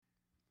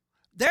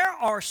There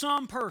are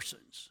some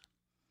persons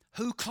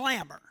who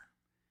clamor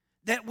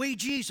that we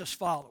Jesus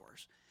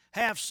followers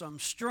have some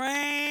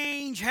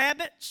strange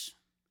habits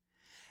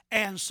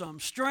and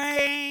some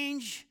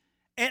strange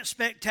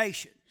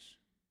expectations.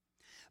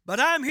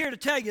 But I'm here to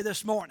tell you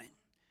this morning,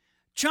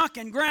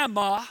 chunking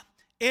Grandma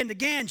in the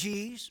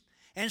Ganges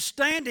and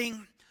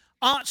standing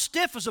Aunt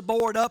Stiff as a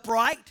board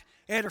upright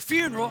at her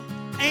funeral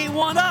ain't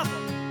one of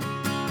them.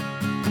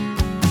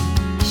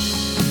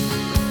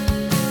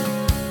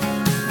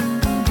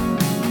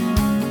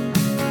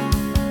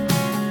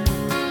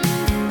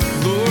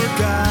 Lord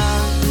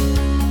God,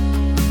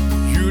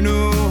 you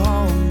know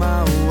all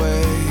my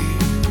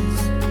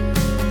ways,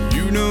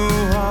 you know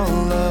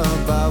all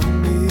about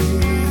me,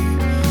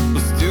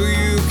 but still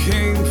you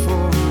came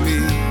for me.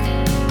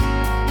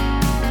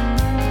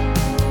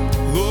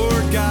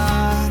 Lord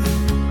God,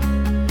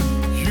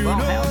 you Well,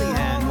 know howdy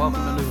and all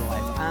welcome my to New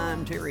Life.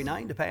 I'm Terry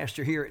Knight, the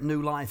pastor here at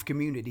New Life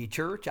Community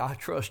Church. I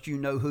trust you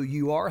know who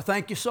you are.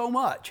 Thank you so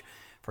much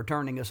for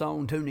turning us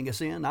on, tuning us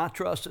in. I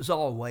trust, as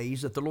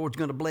always, that the Lord's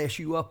going to bless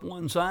you up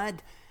one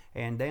side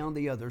and down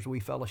the others.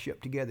 We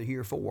fellowship together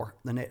here for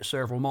the next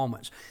several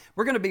moments.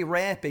 We're going to be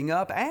wrapping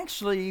up,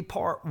 actually,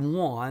 part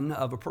one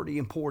of a pretty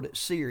important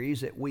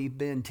series that we've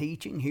been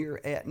teaching here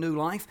at New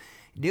Life.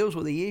 It deals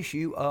with the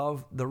issue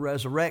of the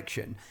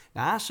resurrection.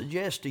 Now, I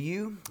suggest to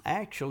you,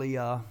 actually,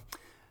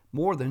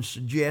 more than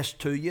suggest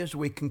to you as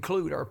we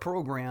conclude our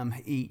program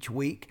each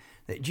week,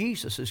 that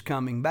Jesus is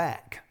coming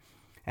back.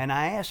 And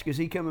I ask, is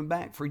he coming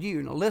back for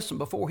you? Now listen,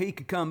 before he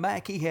could come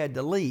back, he had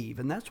to leave.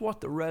 And that's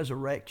what the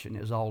resurrection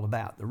is all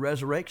about. The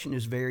resurrection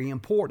is very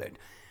important.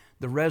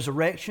 The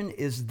resurrection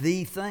is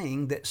the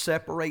thing that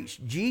separates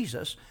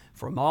Jesus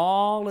from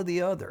all of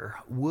the other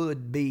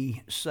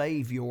would-be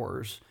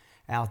saviors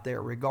out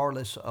there,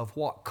 regardless of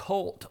what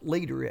cult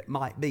leader it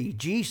might be.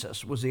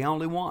 Jesus was the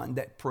only one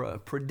that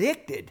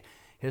predicted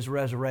his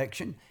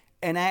resurrection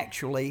and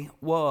actually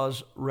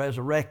was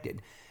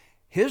resurrected.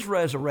 His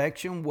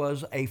resurrection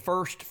was a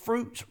first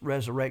fruits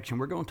resurrection.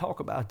 We're going to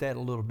talk about that a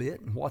little bit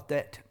and what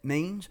that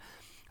means.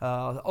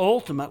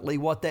 Ultimately,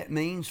 what that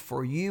means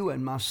for you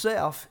and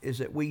myself is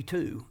that we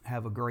too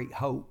have a great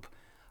hope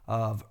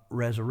of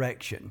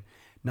resurrection.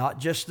 Not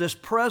just this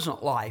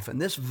present life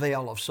and this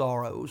veil of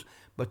sorrows,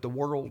 but the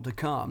world to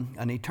come,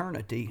 an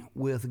eternity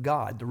with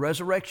God. The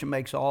resurrection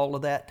makes all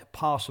of that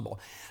possible.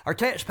 Our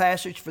text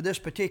passage for this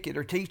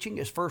particular teaching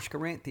is 1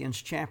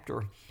 Corinthians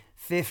chapter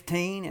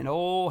 15. And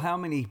oh, how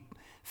many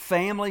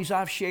families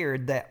I've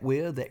shared that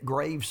with at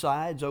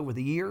gravesides over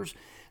the years.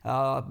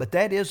 But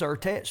that is our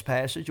text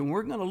passage, and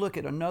we're going to look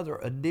at another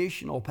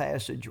additional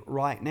passage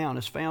right now, and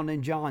it's found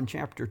in John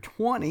chapter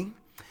 20. I'm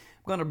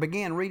going to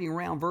begin reading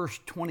around verse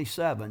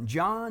 27.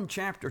 John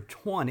chapter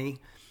 20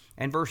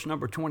 and verse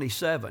number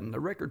 27. The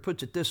record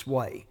puts it this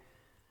way.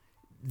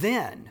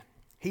 Then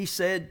he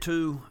said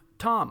to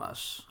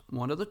Thomas,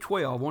 one of the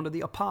 12, one of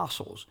the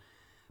apostles,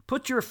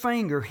 "Put your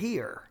finger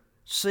here.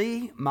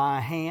 See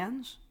my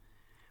hands?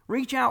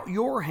 Reach out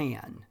your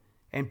hand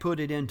and put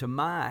it into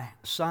my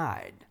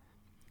side.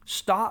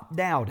 Stop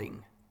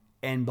doubting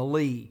and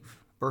believe."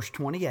 Verse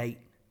 28,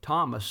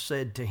 Thomas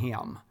said to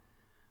him,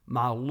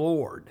 "My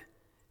Lord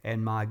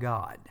and my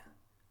God."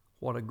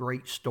 What a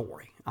great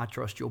story. I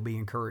trust you'll be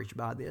encouraged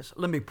by this.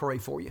 Let me pray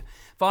for you.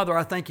 Father,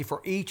 I thank you for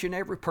each and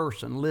every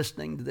person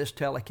listening to this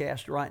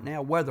telecast right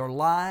now, whether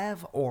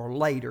live or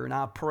later. And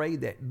I pray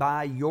that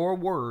by your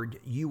word,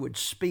 you would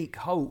speak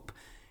hope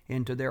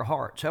into their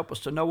hearts. Help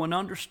us to know and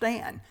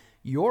understand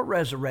your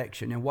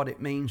resurrection and what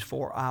it means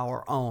for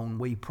our own.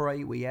 We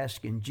pray, we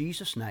ask in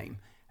Jesus' name,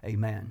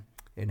 amen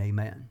and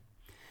amen.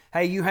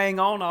 Hey, you hang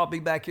on. I'll be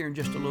back here in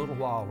just a little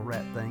while to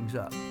wrap things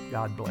up.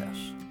 God bless.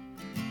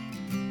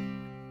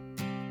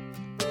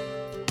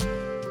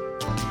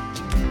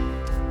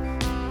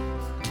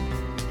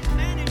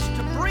 Managed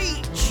to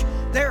breach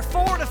their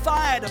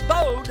fortified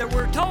abode. That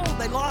we're told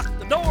they locked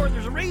the door.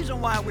 There's a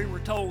reason why we were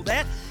told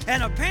that.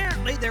 And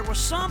apparently there was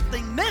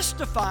something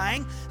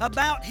mystifying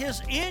about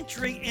his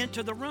entry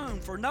into the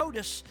room. For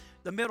notice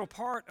the middle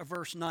part of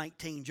verse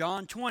 19,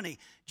 John 20.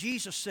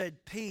 Jesus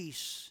said,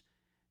 "Peace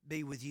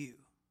be with you."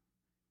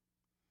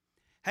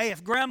 Hey,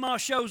 if Grandma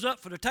shows up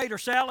for the tater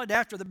salad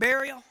after the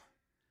burial,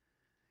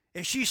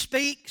 and she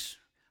speaks,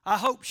 I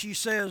hope she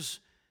says,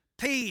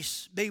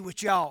 "Peace be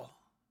with y'all."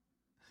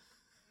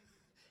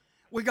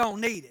 We're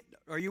going to need it.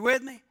 Are you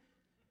with me?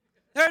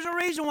 There's a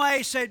reason why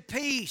he said,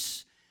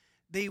 "Peace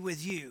be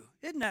with you."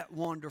 Isn't that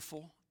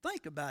wonderful?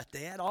 Think about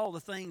that, all the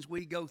things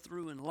we go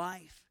through in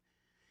life.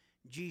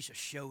 Jesus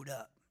showed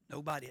up.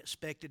 Nobody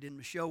expected him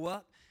to show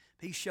up.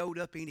 He showed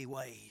up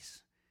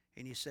anyways.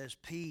 And he says,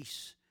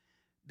 "Peace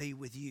be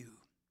with you."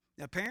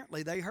 Now,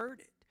 apparently they heard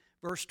it.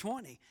 Verse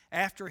 20,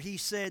 after he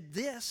said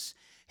this,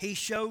 he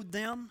showed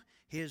them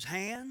his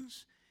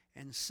hands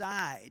and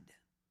side.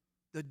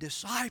 The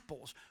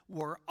disciples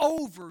were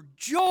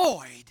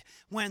overjoyed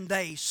when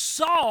they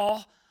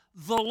saw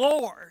the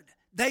Lord.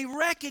 They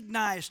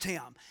recognized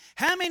him.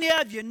 How many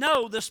of you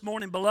know this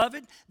morning,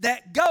 beloved,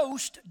 that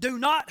ghosts do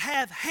not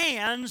have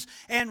hands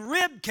and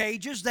rib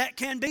cages that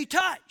can be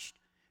touched?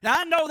 Now,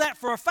 I know that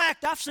for a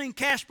fact. I've seen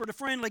Casper the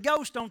Friendly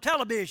Ghost on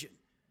television.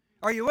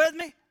 Are you with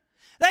me?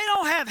 They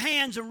don't have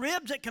hands and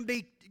ribs that can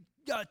be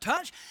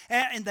touched.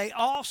 And they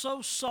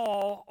also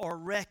saw or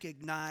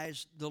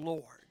recognized the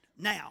Lord.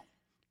 Now,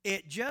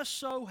 it just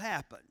so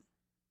happened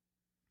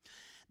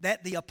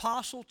that the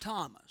Apostle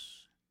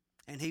Thomas,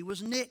 and he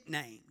was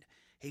nicknamed,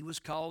 he was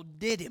called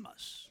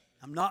Didymus.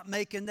 I'm not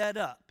making that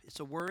up. It's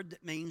a word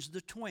that means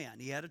the twin.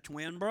 He had a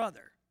twin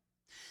brother.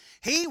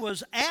 He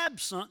was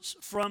absent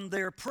from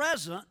their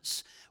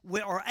presence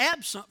with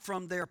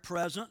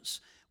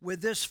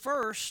this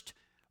first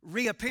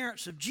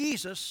reappearance of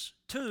Jesus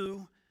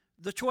to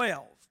the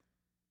 12.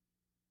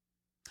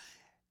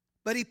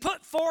 But he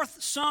put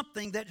forth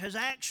something that has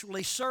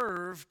actually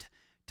served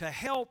to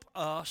help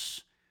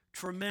us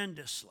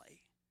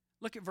tremendously.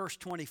 Look at verse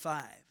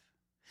 25.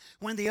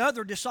 When the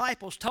other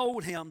disciples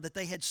told him that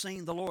they had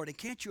seen the Lord, and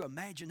can't you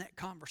imagine that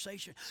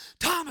conversation?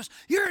 Thomas,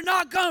 you're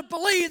not going to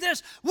believe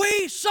this.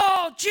 We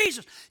saw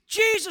Jesus.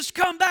 Jesus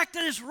come back to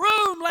this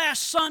room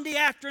last Sunday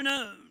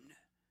afternoon.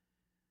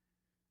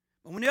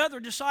 But when the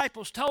other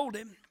disciples told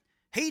him,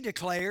 he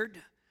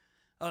declared,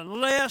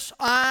 unless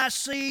I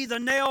see the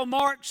nail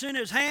marks in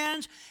his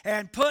hands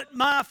and put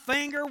my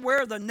finger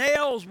where the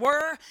nails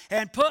were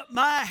and put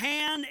my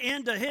hand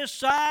into his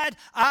side,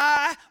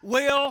 I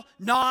will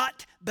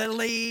not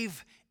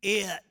believe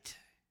it.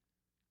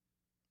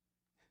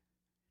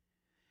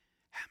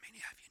 How many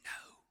of you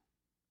know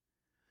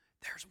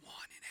there's one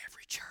in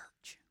every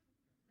church?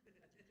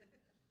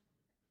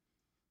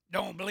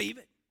 Don't believe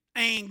it.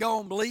 Ain't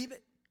gonna believe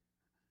it.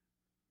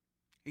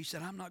 He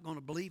said, I'm not going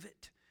to believe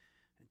it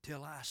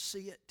until I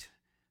see it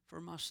for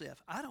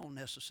myself. I don't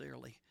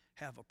necessarily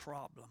have a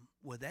problem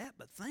with that,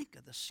 but think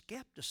of the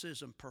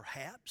skepticism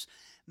perhaps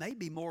may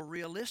be more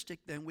realistic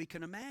than we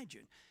can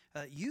imagine.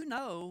 You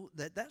know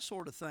that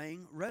sort of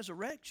thing,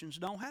 resurrections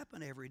don't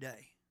happen every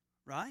day,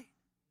 right?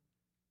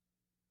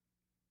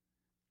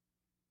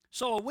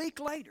 So a week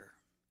later,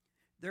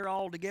 they're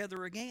all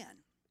together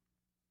again.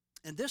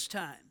 And this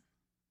time,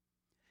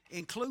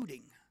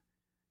 including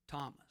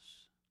Thomas.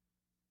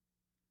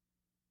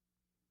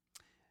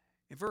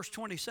 And verse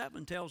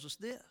 27 tells us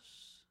this.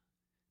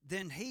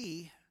 Then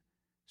he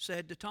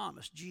said to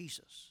Thomas,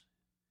 Jesus,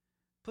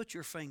 put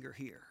your finger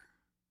here.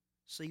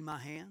 See my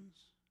hands?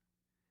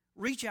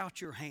 Reach out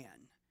your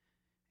hand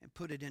and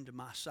put it into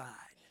my side.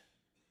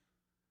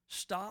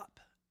 Stop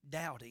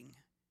doubting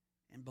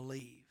and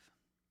believe.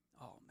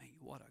 Oh, man,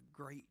 what a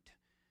great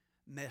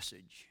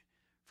message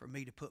for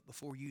me to put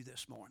before you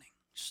this morning.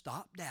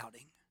 Stop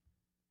doubting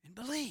and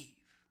believe.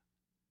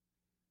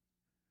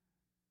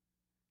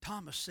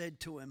 Thomas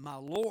said to him, my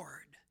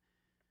Lord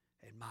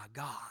and my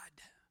God,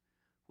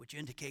 which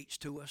indicates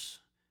to us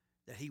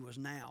that he was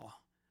now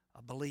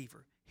a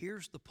believer.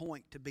 Here's the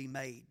point to be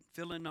made.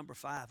 Fill in number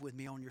 5 with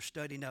me on your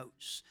study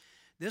notes.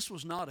 This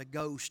was not a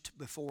ghost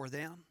before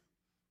them.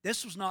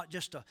 This was not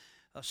just a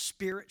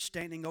spirit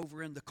standing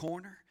over in the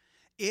corner.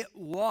 It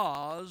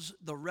was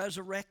the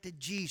resurrected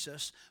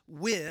Jesus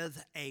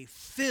with a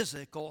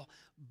physical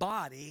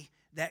body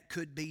that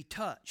could be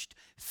touched.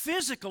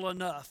 Physical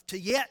enough to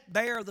yet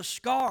bear the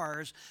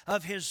scars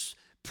of his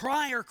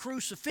prior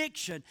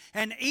crucifixion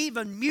and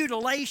even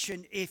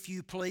mutilation, if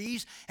you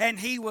please, and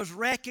he was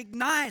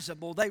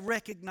recognizable. They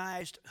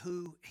recognized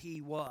who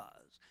he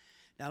was.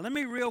 Now let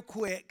me real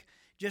quick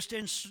just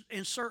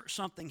insert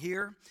something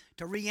here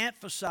to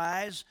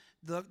reemphasize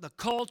the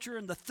culture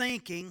and the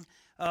thinking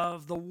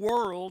of the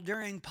world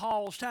during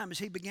Paul's time as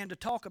he began to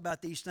talk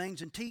about these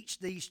things and teach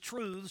these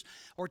truths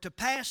or to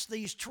pass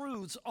these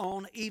truths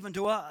on even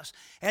to us.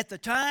 At the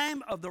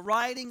time of the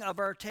writing of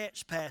our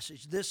text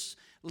passage, this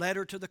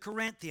letter to the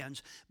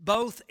Corinthians,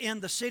 both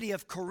in the city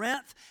of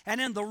Corinth and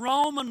in the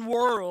Roman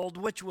world,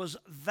 which was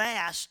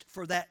vast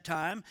for that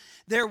time,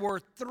 there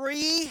were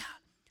 3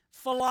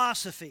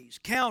 philosophies.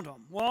 Count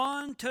them.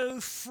 1,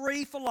 2,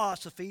 3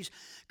 philosophies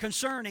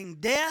concerning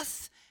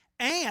death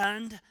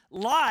and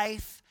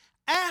life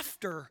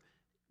after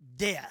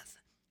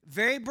death.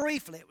 Very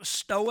briefly, it was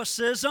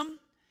Stoicism,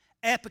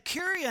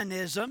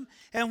 Epicureanism,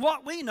 and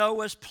what we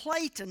know as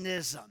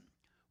Platonism.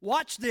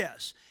 Watch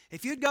this.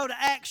 If you'd go to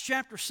Acts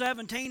chapter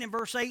 17 and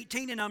verse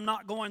 18, and I'm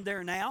not going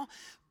there now,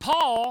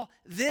 Paul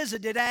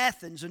visited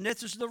Athens, and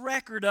this is the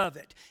record of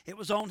it. It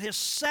was on his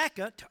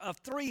second of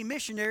 3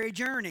 missionary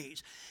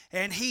journeys,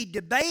 and he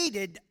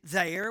debated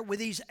there with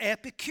these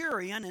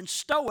Epicurean and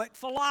Stoic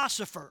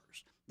philosophers.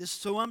 This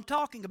is who I'm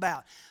talking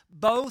about.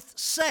 Both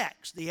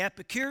sects, the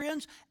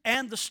Epicureans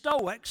and the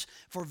Stoics,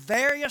 for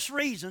various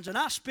reasons. And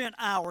I spent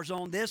hours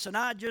on this, and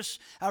I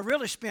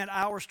really spent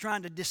hours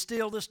trying to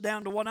distill this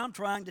down to what I'm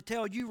trying to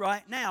tell you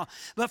right now.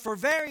 But for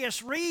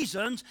various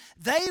reasons,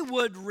 they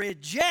would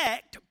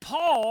reject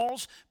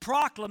Paul's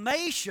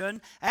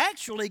proclamation,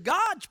 actually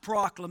God's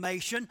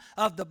proclamation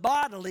of the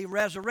bodily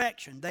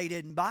resurrection. They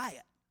didn't buy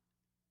it.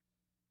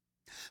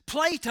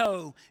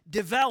 Plato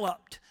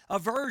developed a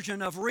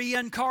version of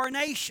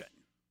reincarnation.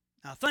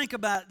 Now think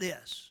about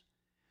this.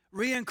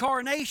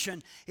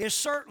 Reincarnation is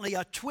certainly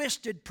a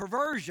twisted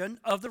perversion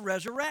of the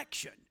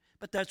resurrection,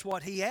 but that's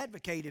what he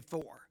advocated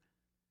for.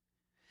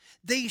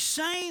 These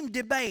same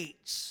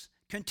debates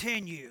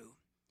continue.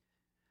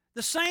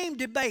 The same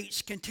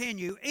debates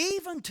continue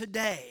even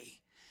today.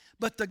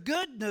 But the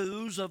good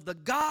news of the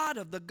God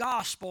of the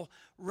gospel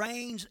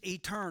reigns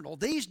eternal.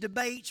 These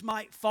debates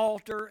might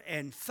falter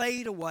and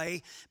fade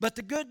away, but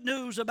the good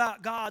news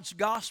about God's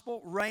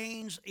gospel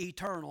reigns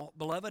eternal,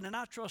 beloved, and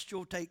I trust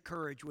you'll take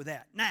courage with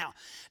that. Now,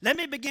 let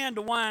me begin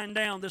to wind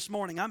down this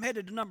morning. I'm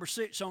headed to number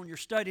 6 on your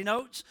study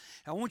notes.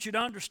 I want you to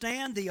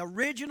understand the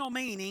original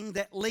meaning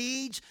that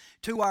leads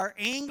to our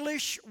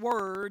English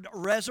word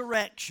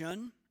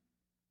resurrection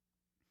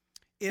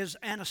is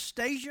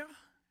anastasia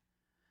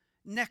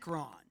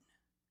necron.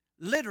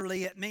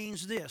 Literally, it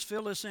means this.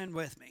 Fill this in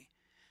with me.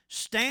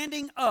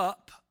 Standing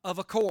up of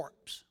a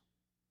corpse.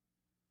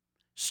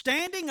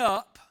 Standing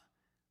up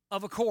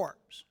of a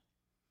corpse.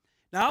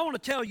 Now, I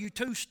want to tell you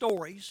 2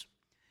 stories,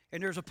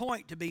 and there's a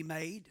point to be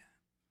made,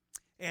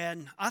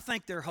 and I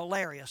think they're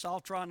hilarious. I'll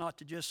try not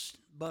to just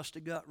bust a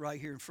gut right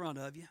here in front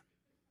of you.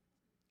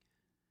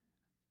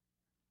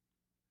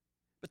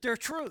 But they're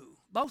true,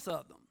 both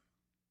of them.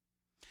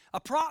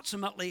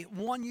 Approximately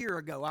 1 year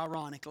ago,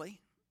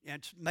 ironically,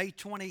 it's May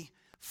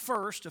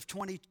 21st of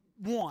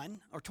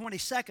 21, or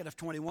 22nd of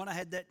 21, I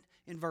had that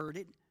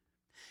inverted.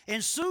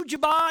 In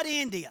Sujabad,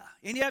 India.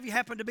 Any of you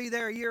happen to be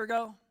there a year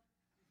ago?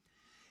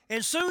 In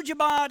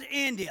Sujabad,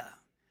 India,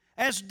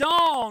 as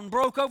dawn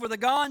broke over the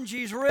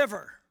Ganges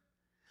River,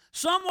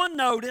 someone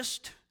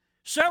noticed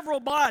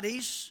several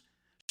bodies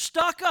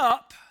stuck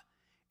up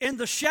in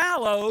the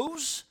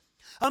shallows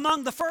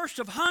among the first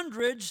of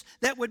hundreds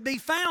that would be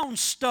found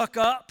stuck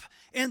up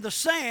in the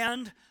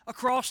sand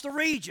across the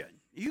region.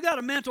 You got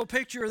a mental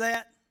picture of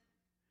that?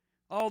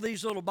 All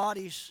these little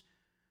bodies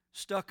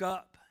stuck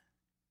up.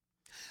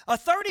 A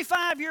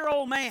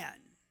 35-year-old man,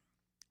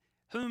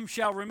 whom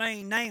shall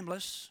remain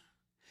nameless,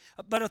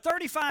 but a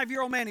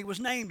 35-year-old man, he was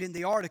named in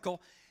the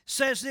article,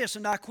 says this,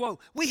 and I quote,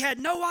 "We had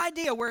no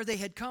idea where they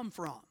had come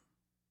from.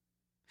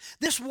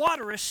 This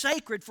water is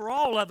sacred for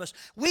all of us.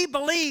 We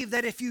believe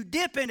that if you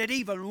dip in it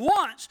even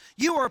once,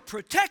 you are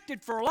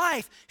protected for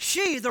life.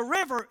 She, the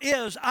river,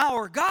 is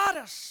our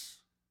goddess.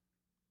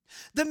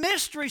 The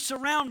mystery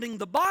surrounding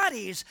the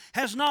bodies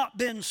has not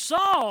been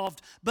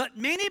solved, but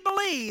many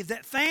believe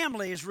that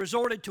families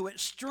resorted to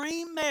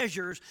extreme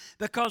measures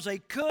because they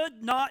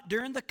could not,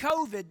 during the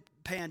COVID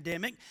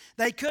pandemic,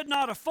 they could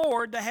not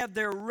afford to have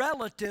their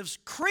relatives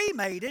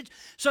cremated,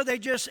 so they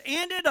just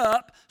ended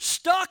up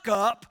stuck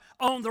up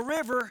on the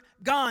river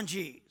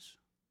Ganges."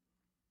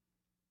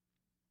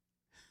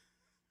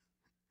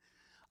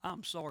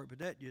 I'm sorry,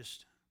 but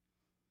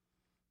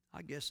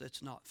I guess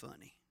that's not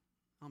funny.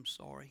 I'm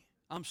sorry.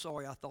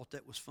 I thought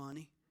that was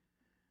funny.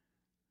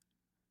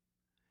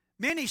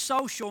 Many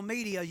social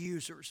media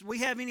users, we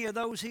have any of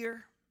those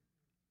here?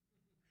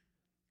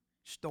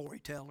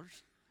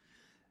 Storytellers.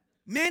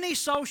 Many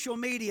social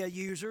media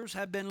users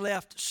have been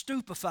left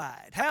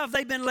stupefied. How have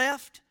they been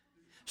left?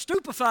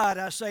 Stupefied,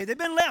 I say. They've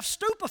been left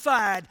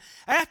stupefied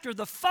after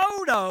the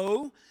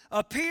photo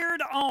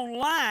appeared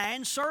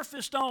online,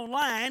 surfaced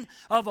online,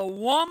 of a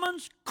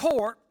woman's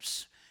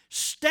corpse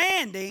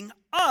standing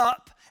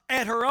up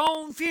at her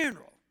own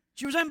funeral.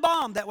 She was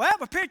embalmed that way. I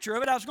have a picture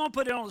of it. I was going to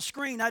put it on the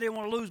screen. I didn't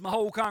want to lose my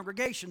whole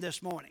congregation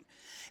this morning.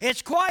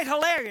 It's quite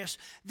hilarious.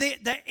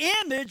 The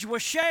image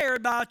was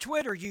shared by a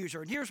Twitter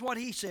user, and here's what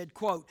he said,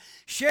 quote,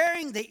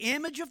 "Sharing the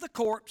image of the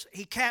corpse,"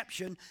 he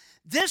captioned,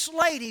 "This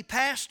lady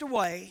passed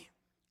away,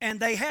 and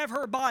they have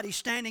her body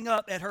standing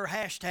up at her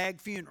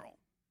 #funeral.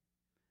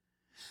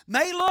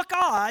 May look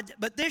odd,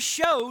 but this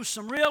shows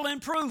some real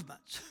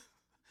improvements."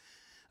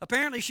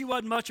 Apparently, she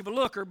wasn't much of a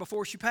looker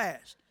before she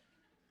passed.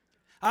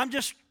 I'm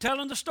just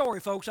telling the story,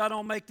 folks. I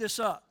don't make this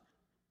up.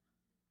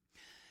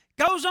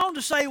 Goes on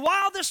to say,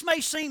 while this may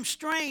seem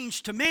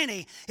strange to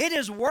many, it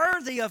is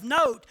worthy of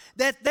note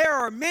that there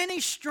are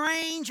many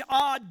strange,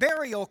 odd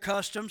burial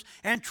customs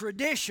and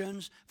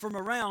traditions from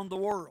around the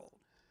world.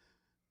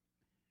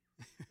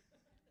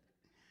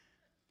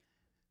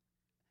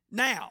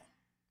 Now,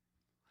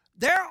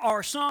 there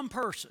are some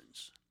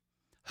persons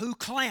who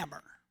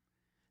clamor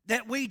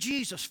that we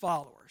Jesus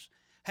followers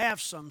have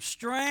some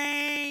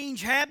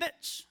strange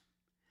habits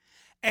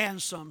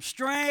and some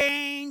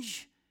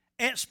strange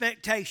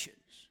expectations.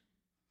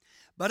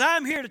 But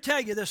I'm here to tell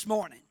you this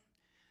morning,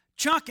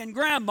 chunking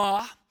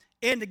grandma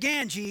in the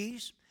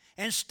Ganges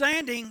and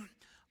standing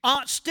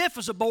Aunt Stiff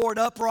as a board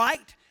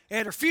upright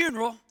at her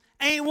funeral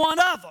ain't one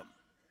of them.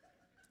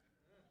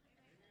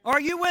 Are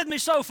you with me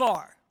so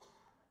far?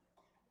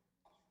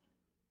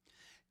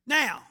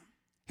 Now,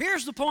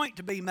 here's the point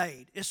to be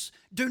made.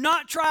 Do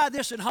not try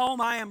this at home.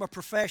 I am a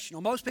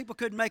professional. Most people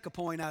couldn't make a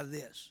point out of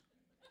this.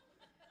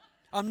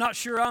 I'm not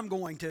sure I'm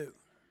going to.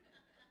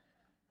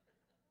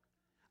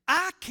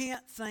 I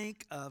can't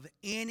think of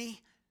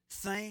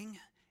anything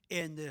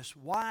in this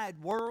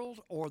wide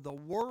world or the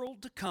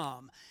world to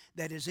come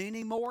that is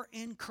any more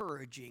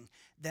encouraging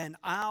than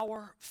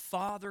our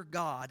Father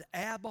God,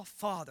 Abba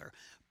Father,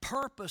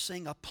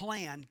 purposing a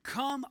plan,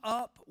 come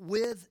up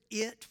with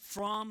it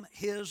from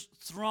His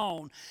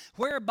throne,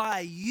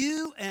 whereby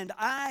you and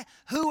I,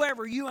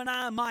 whoever you and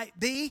I might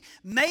be,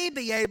 may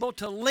be able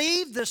to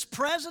leave this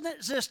present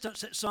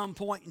existence at some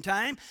point in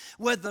time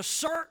with the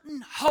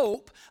certain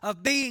hope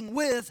of being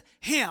with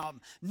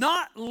Him.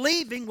 Not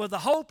leaving with the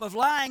hope of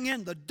lying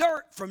in the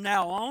dirt from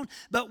now on,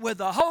 but with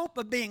the hope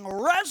of being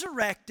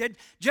resurrected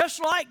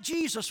just like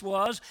Jesus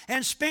was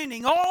and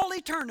spending all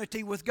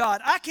eternity with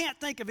God. I can't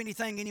think of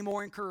anything any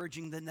more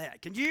encouraging than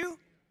that. Can you? Amen.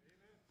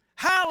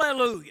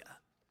 Hallelujah.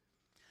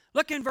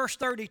 Look in verse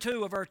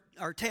 32 of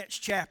our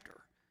text chapter.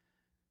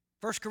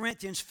 1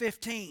 Corinthians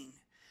 15.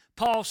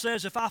 Paul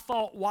says, if I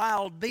fought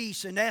wild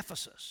beasts in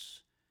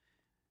Ephesus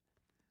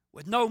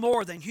with no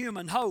more than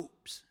human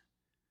hopes,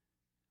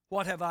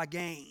 what have I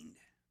gained?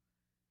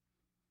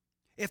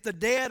 If the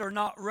dead are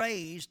not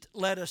raised,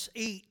 let us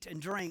eat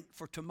and drink,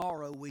 for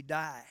tomorrow we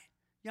die.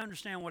 You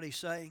understand what he's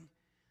saying?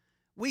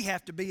 We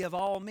have to be of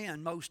all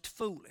men most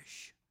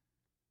foolish.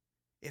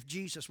 If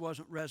Jesus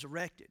wasn't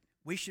resurrected,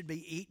 we should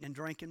be eating and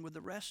drinking with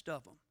the rest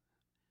of them.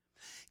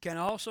 Can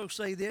I also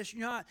say this?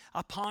 You know,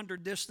 I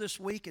pondered this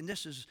week, and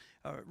this is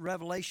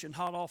revelation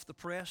hot off the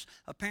press.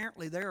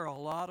 Apparently, there are a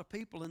lot of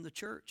people in the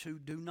church who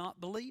do not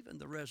believe in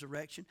the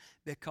resurrection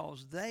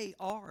because they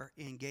are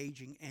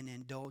engaging and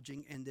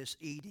indulging in this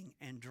eating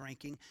and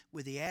drinking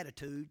with the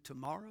attitude,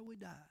 tomorrow we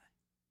die.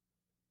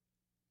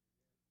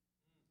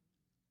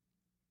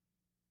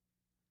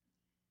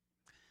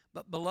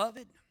 But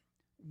beloved,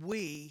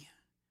 we,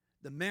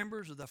 the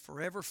members of the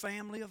forever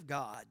family of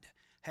God,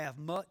 have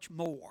much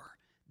more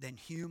than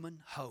human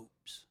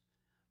hopes.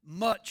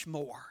 Much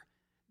more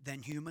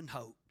than human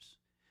hopes.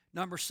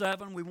 Number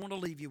 7, we want to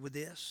leave you with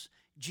this.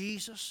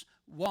 Jesus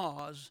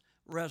was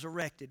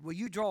resurrected. Will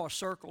you draw a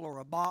circle or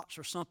a box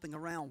or something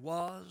around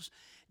was?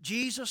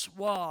 Jesus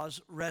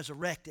was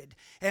resurrected.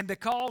 And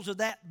because of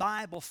that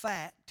Bible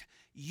fact,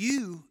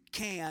 you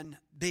can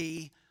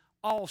be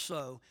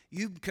also.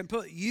 You can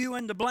put you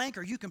in the blank,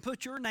 or you can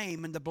put your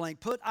name in the blank.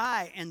 Put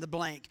I in the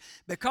blank.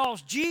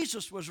 Because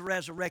Jesus was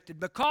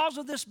resurrected, because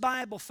of this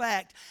Bible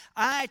fact,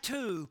 I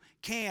too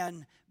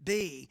can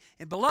be.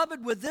 And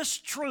beloved, with this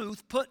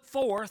truth put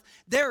forth,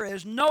 there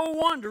is no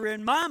wonder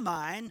in my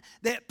mind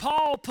that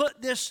Paul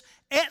put this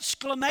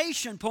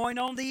exclamation point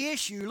on the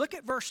issue. Look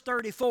at verse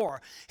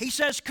 34. He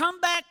says, come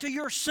back to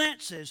your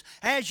senses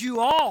as you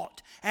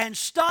ought and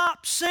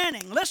stop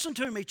sinning. Listen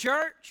to me,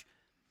 church.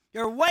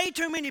 There are way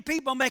too many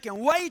people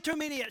making way too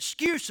many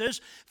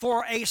excuses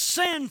for a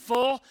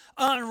sinful,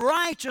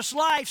 unrighteous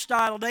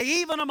lifestyle today,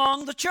 even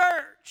among the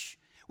church.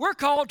 We're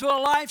called to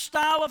a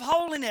lifestyle of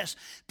holiness.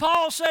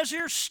 Paul says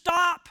here,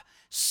 stop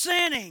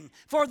sinning,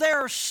 for there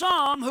are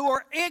some who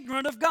are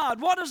ignorant of God.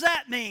 What does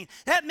that mean?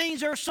 That means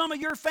there are some of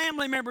your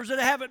family members that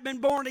haven't been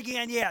born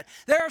again yet.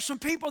 There are some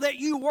people that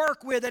you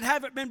work with that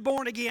haven't been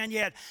born again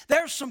yet.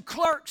 There's some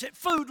clerks at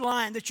Food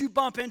Line that you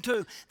bump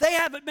into. They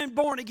haven't been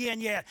born again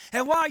yet.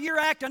 And while you're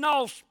acting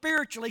all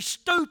spiritually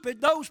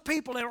stupid, those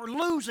people are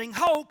losing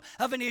hope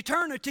of an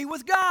eternity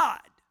with God.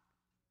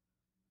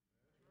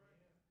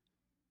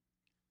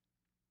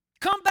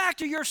 Come back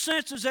to your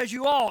senses as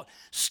you ought.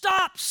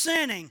 Stop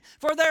sinning,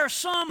 for there are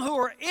some who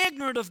are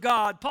ignorant of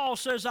God. Paul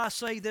says, I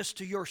say this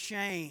to your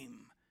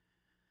shame.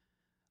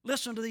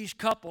 Listen to these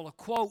couple of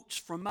quotes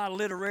from my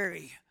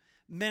literary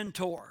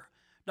mentor,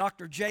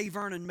 Dr. J.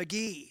 Vernon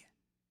McGee.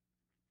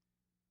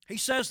 He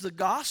says, the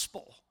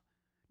gospel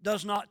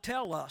does not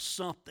tell us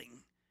something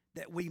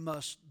that we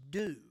must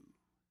do.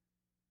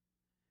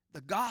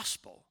 The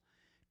gospel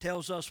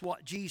tells us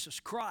what Jesus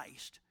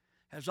Christ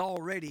has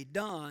already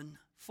done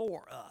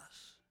for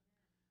us.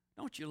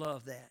 Don't you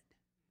love that?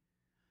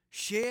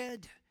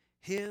 Shed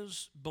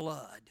His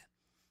blood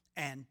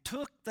and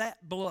took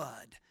that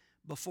blood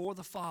before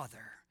the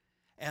Father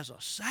as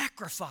a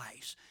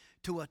sacrifice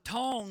to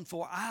atone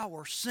for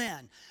our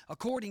sin.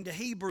 According to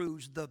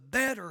Hebrews, the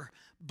better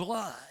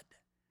blood.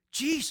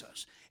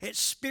 Jesus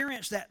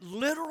experienced that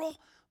literal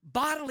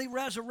bodily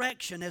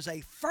resurrection as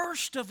a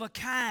first of a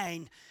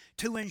kind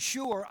to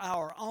ensure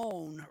our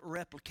own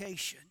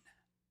replication.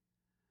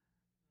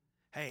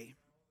 Hey,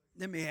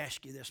 let me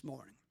ask you this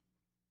morning.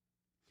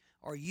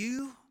 Are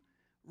you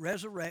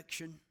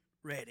resurrection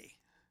ready?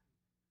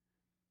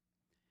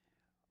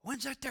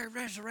 When's that there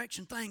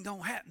resurrection thing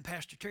going to happen,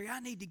 Pastor Terry? I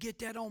need to get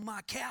that on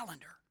my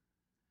calendar.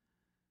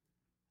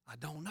 I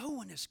don't know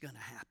when it's going to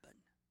happen.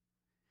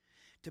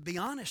 To be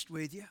honest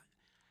with you,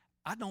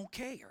 I don't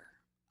care.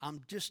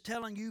 I'm just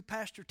telling you,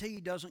 Pastor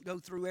T doesn't go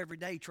through every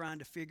day trying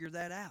to figure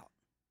that out.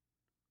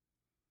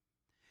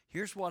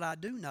 Here's what I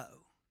do know.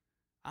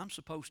 I'm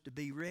supposed to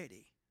be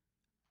ready.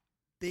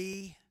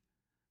 Be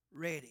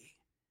ready.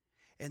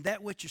 And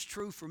that which is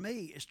true for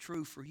me is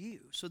true for you.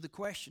 So the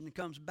question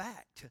comes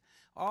back to,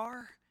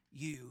 are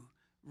you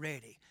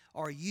ready?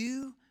 Are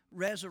you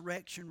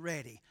resurrection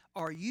ready?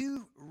 Are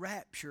you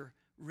rapture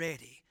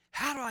ready?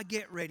 How do I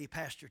get ready,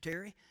 Pastor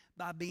Terry?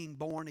 By being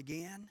born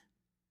again.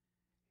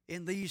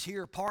 In these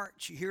here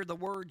parts, you hear the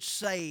word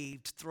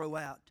saved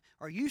throughout.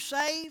 Are you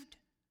saved?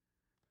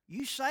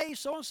 You saved?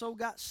 So-and-so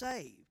got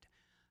saved.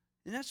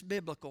 And that's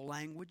biblical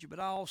language, but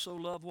I also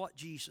love what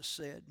Jesus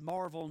said.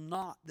 Marvel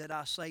not that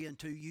I say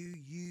unto you,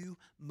 you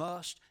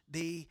must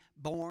be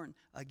born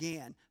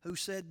again. Who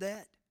said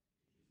that?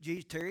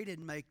 Terry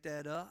didn't make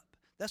that up.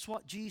 That's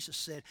what Jesus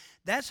said.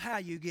 That's how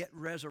you get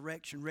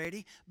resurrection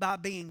ready, by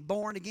being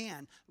born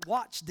again.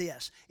 Watch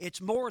this.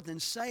 It's more than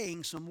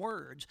saying some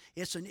words.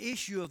 It's an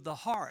issue of the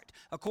heart.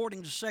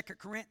 According to 2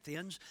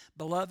 Corinthians,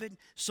 beloved,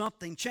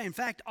 something changed. In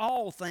fact,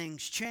 all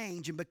things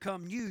change and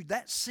become new.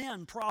 That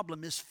sin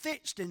problem is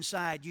fixed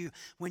inside you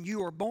when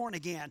you are born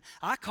again.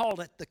 I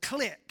call it the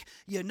click.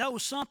 You know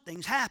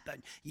something's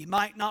happened. You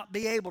might not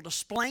be able to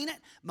explain it,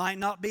 might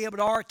not be able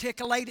to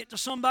articulate it to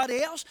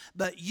somebody else,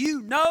 but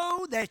you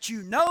know that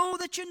you know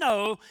that you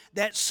know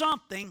that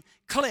something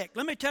clicked.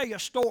 Let me tell you a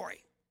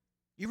story.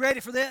 You ready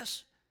for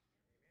this?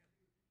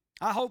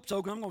 I hope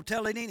so, because I'm going to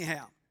tell it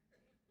anyhow.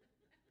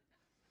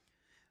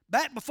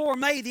 Back before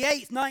May the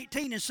 8th,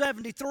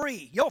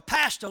 1973, your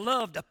pastor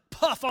loved to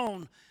puff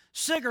on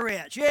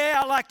cigarettes.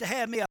 Yeah, I like to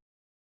have me a...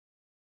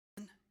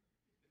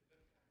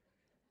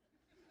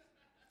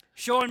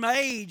 Showing my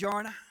age,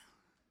 aren't I?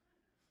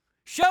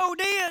 Sure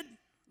did.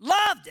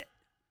 Loved it.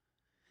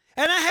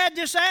 And I had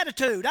this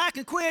attitude. I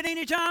can quit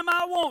anytime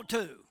I want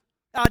to.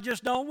 I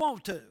just don't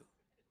want to.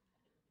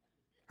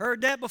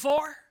 Heard that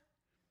before?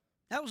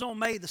 That was on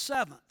May the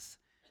 7th,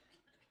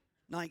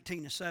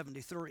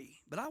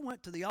 1973. But I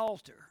went to the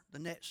altar the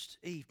next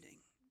evening,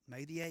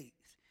 May the 8th,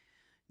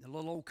 in the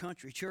little old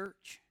country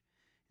church.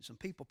 And some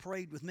people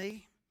prayed with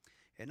me,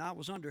 and I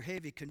was under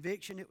heavy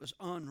conviction. It was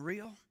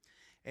unreal.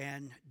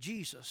 And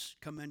Jesus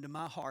come into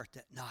my heart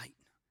that night.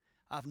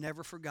 I've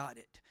never forgot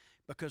it.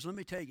 Because let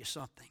me tell you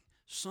something.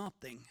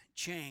 Something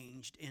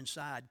changed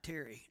inside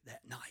Terry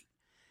that night.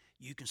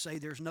 You can say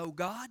there's no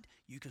God.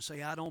 You can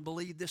say I don't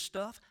believe this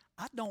stuff.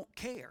 I don't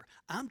care.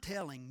 I'm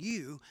telling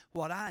you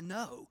what I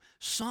know.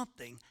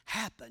 Something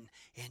happened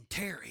in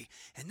Terry.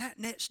 And that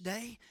next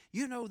day,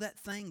 you know that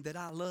thing that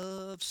I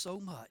love so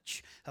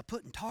much, of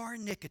putting tar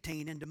and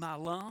nicotine into my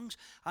lungs,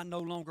 I no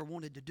longer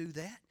wanted to do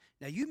that.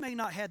 Now, you may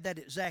not have that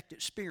exact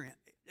experience.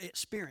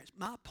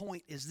 My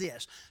point is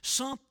this.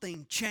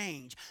 Something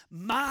changed.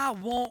 My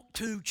want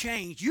to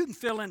change. You can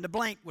fill in the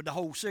blank with the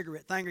whole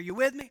cigarette thing. Are you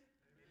with me?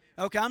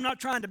 Okay, I'm not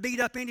trying to beat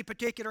up any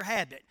particular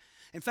habit.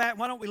 In fact,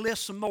 why don't we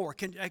list some more?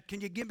 Can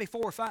you give me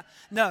 4 or 5?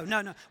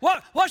 No.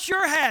 What's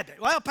your habit?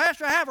 Well,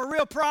 Pastor, I have a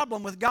real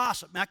problem with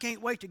gossip. I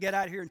can't wait to get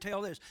out of here and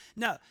tell this.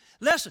 No.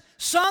 Listen,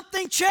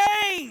 something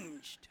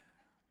changed.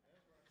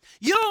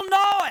 You'll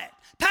know it.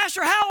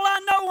 Pastor, how will I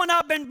know when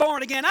I've been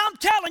born again? I'm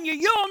telling you,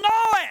 you'll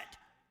know it.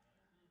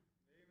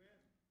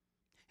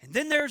 And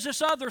then there's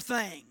this other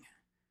thing.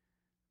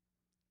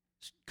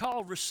 It's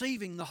called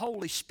receiving the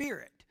Holy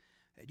Spirit.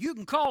 You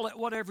can call it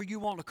whatever you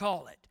want to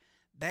call it.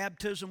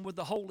 Baptism with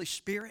the Holy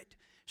Spirit,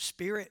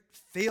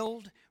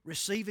 Spirit-filled,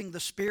 receiving the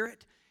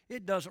Spirit.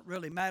 It doesn't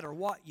really matter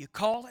what you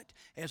call it,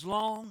 as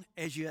long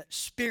as you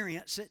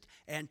experience it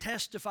and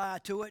testify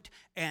to it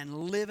and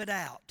live it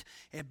out.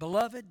 And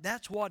beloved,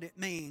 that's what it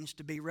means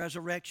to be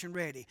resurrection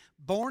ready.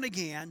 Born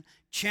again,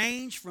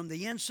 changed from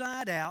the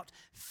inside out,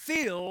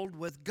 filled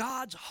with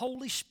God's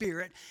Holy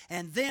Spirit,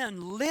 and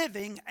then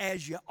living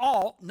as you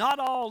ought. Not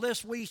all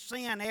this we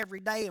sin every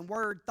day in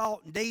word,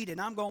 thought, and deed,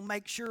 and I'm going to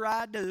make sure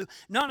I do.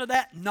 None of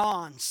that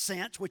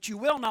nonsense, which you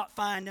will not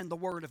find in the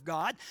Word of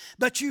God.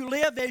 But you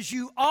live as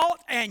you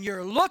ought, and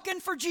you're looking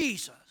for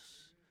Jesus.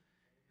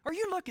 Are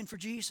you looking for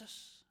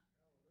Jesus?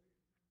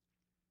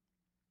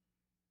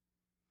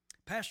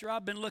 Pastor,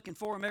 I've been looking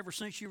for him ever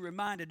since you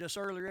reminded us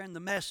earlier in the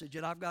message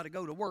that I've got to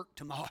go to work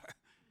tomorrow.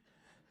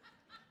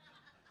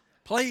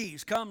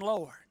 Please come,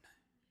 Lord.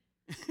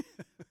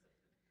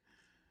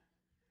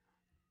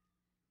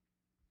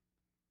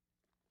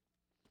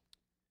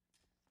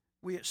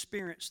 We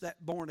experience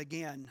that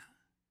born-again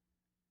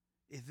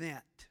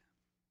event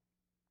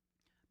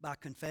by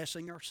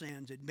confessing our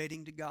sins,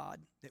 admitting to God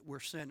that we're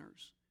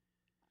sinners,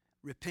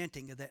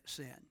 repenting of that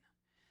sin.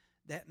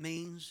 That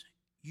means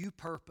you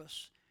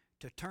purpose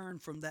to turn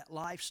from that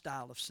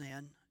lifestyle of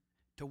sin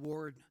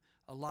toward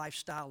a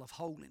lifestyle of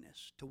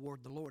holiness,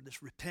 toward the Lord.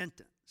 This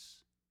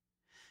repentance.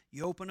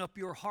 You open up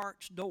your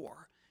heart's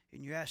door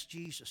and you ask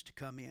Jesus to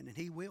come in, and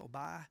He will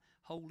by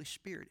Holy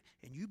Spirit.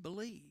 And you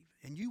believe,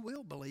 and you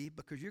will believe,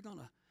 because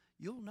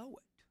you'll know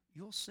it.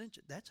 You'll sense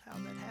it. That's how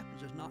that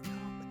happens. It's not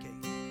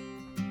complicated.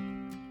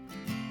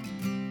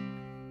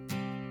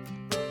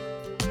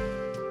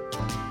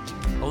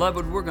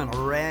 Beloved, we're going to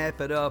wrap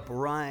it up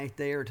right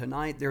there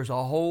tonight. There's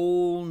a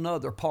whole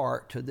nother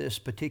part to this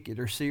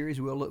particular series.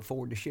 We'll look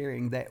forward to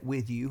sharing that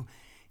with you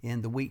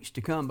in the weeks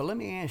to come. But let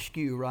me ask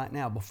you right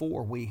now,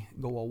 before we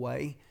go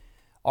away,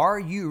 are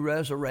you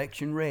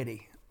resurrection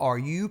ready? Are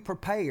you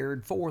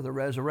prepared for the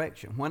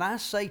resurrection? When I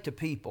say to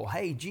people,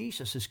 hey,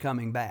 Jesus is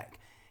coming back,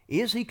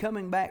 is He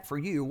coming back for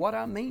you? What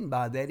I mean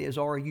by that is,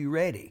 are you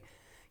ready?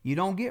 You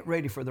don't get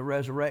ready for the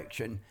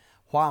resurrection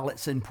while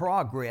it's in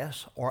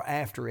progress or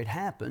after it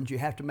happens. You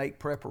have to make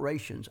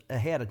preparations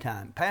ahead of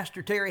time.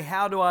 Pastor Terry,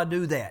 how do I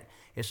do that?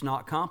 It's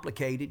not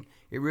complicated.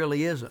 It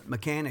really isn't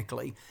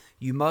mechanically.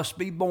 You must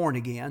be born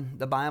again.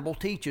 The Bible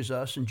teaches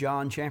us in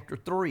John chapter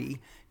 3,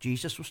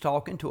 Jesus was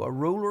talking to a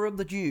ruler of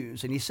the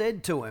Jews, and he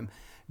said to him,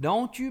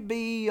 "Don't you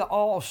be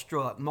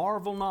awestruck,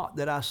 marvel not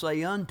that I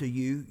say unto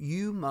you,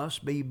 you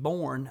must be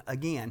born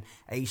again,"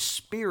 a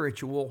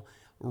spiritual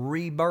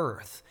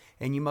rebirth.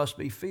 And you must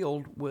be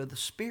filled with the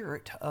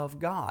Spirit of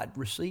God.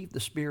 Receive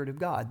the Spirit of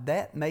God.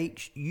 That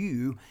makes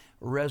you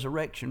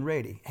resurrection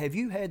ready. Have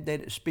you had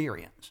that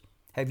experience?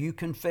 Have you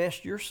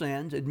confessed your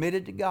sins,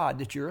 admitted to God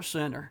that you're a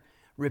sinner,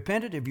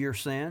 repented of your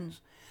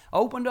sins,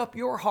 opened up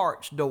your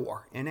heart's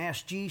door and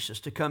asked Jesus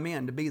to come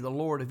in to be the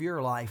Lord of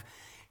your life?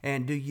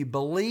 And do you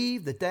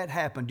believe that that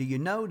happened? Do you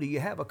know? Do you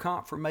have a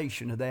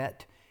confirmation of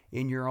that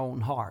in your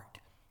own heart?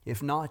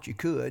 If not, you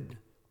could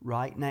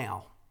right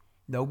now.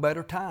 No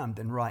better time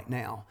than right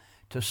now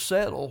to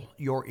settle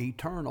your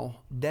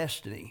eternal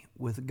destiny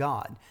with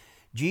God.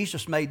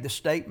 Jesus made the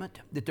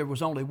statement that there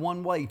was only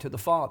one way to the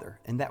Father,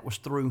 and that was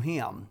through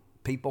Him.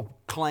 People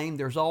claim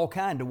there's all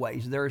kinds of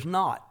ways. There's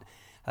not.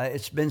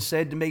 It's been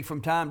said to me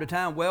from time to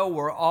time, well,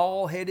 we're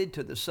all headed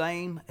to the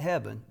same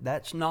heaven.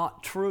 That's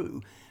not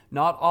true.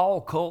 Not all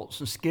cults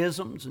and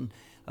schisms and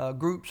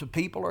groups of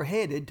people are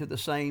headed to the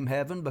same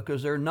heaven,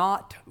 because they're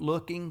not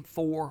looking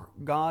for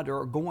God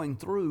or going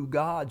through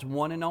God's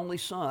one and only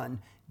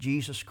Son,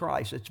 Jesus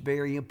Christ. It's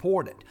very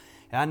important.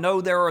 And I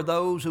know there are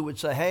those who would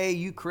say, hey,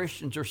 you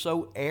Christians are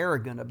so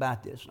arrogant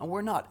about this. No,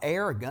 we're not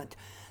arrogant.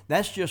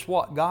 That's just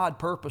what God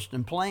purposed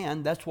and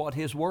planned. That's what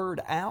His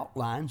Word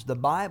outlines, the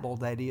Bible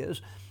that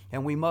is.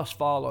 And we must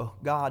follow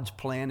God's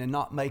plan and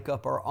not make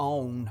up our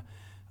own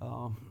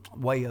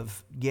way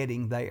of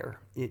getting there.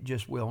 It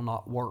just will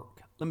not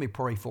work. Let me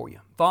pray for you.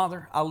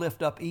 Father, I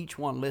lift up each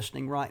one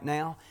listening right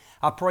now.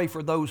 I pray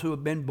for those who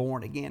have been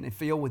born again and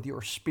filled with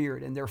your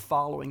Spirit, and they're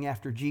following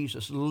after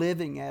Jesus,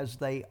 living as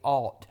they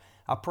ought.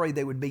 I pray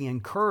they would be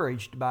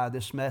encouraged by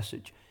this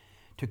message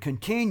to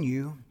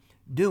continue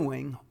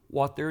doing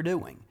what they're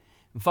doing.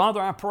 And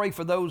Father, I pray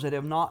for those that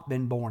have not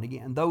been born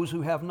again, those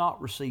who have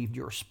not received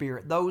your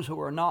Spirit, those who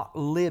are not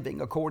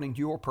living according to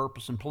your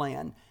purpose and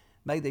plan.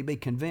 May they be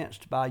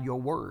convinced by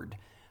your word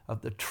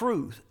of the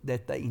truth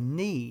that they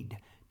need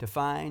to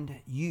find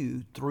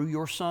you through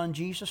your Son,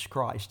 Jesus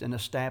Christ, and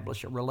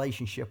establish a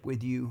relationship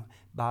with you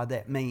by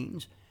that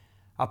means.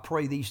 I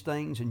pray these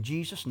things in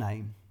Jesus'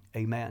 name.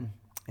 Amen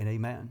and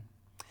amen.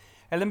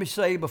 And let me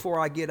say before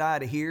I get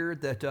out of here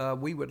that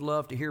we would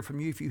love to hear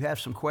from you if you have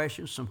some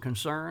questions, some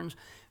concerns,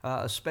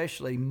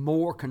 especially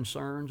more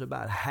concerns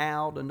about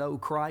how to know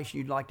Christ.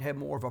 You'd like to have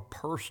more of a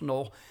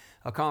personal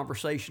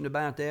conversation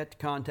about that. The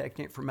contact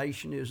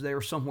information is there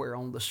somewhere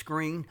on the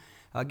screen.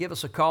 Give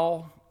us a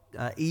call,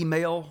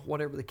 email,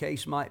 whatever the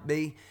case might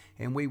be,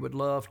 and we would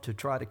love to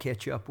try to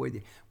catch up with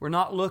you. We're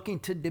not looking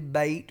to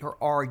debate or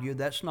argue.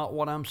 That's not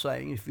what I'm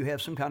saying. If you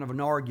have some kind of an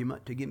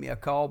argument, to give me a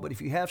call. But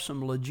if you have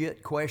some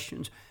legit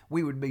questions,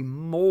 we would be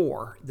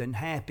more than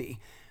happy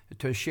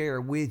to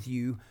share with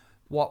you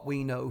what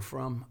we know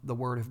from the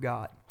Word of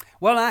God.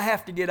 Well, I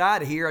have to get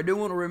out of here. I do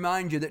want to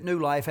remind you that New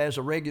Life has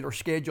a regular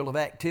schedule of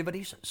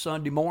activities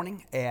Sunday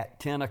morning at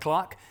 10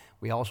 o'clock.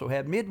 We also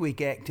have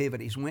midweek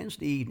activities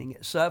Wednesday evening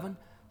at 7,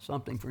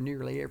 something for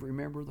nearly every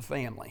member of the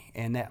family.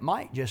 And that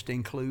might just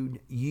include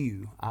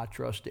you. I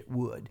trust it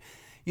would.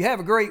 You have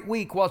a great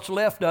week, what's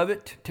left of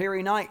it.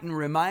 Terry Knighton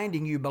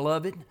reminding you,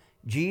 beloved,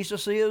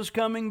 Jesus is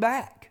coming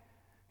back.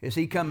 Is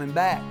He coming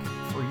back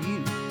for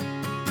you?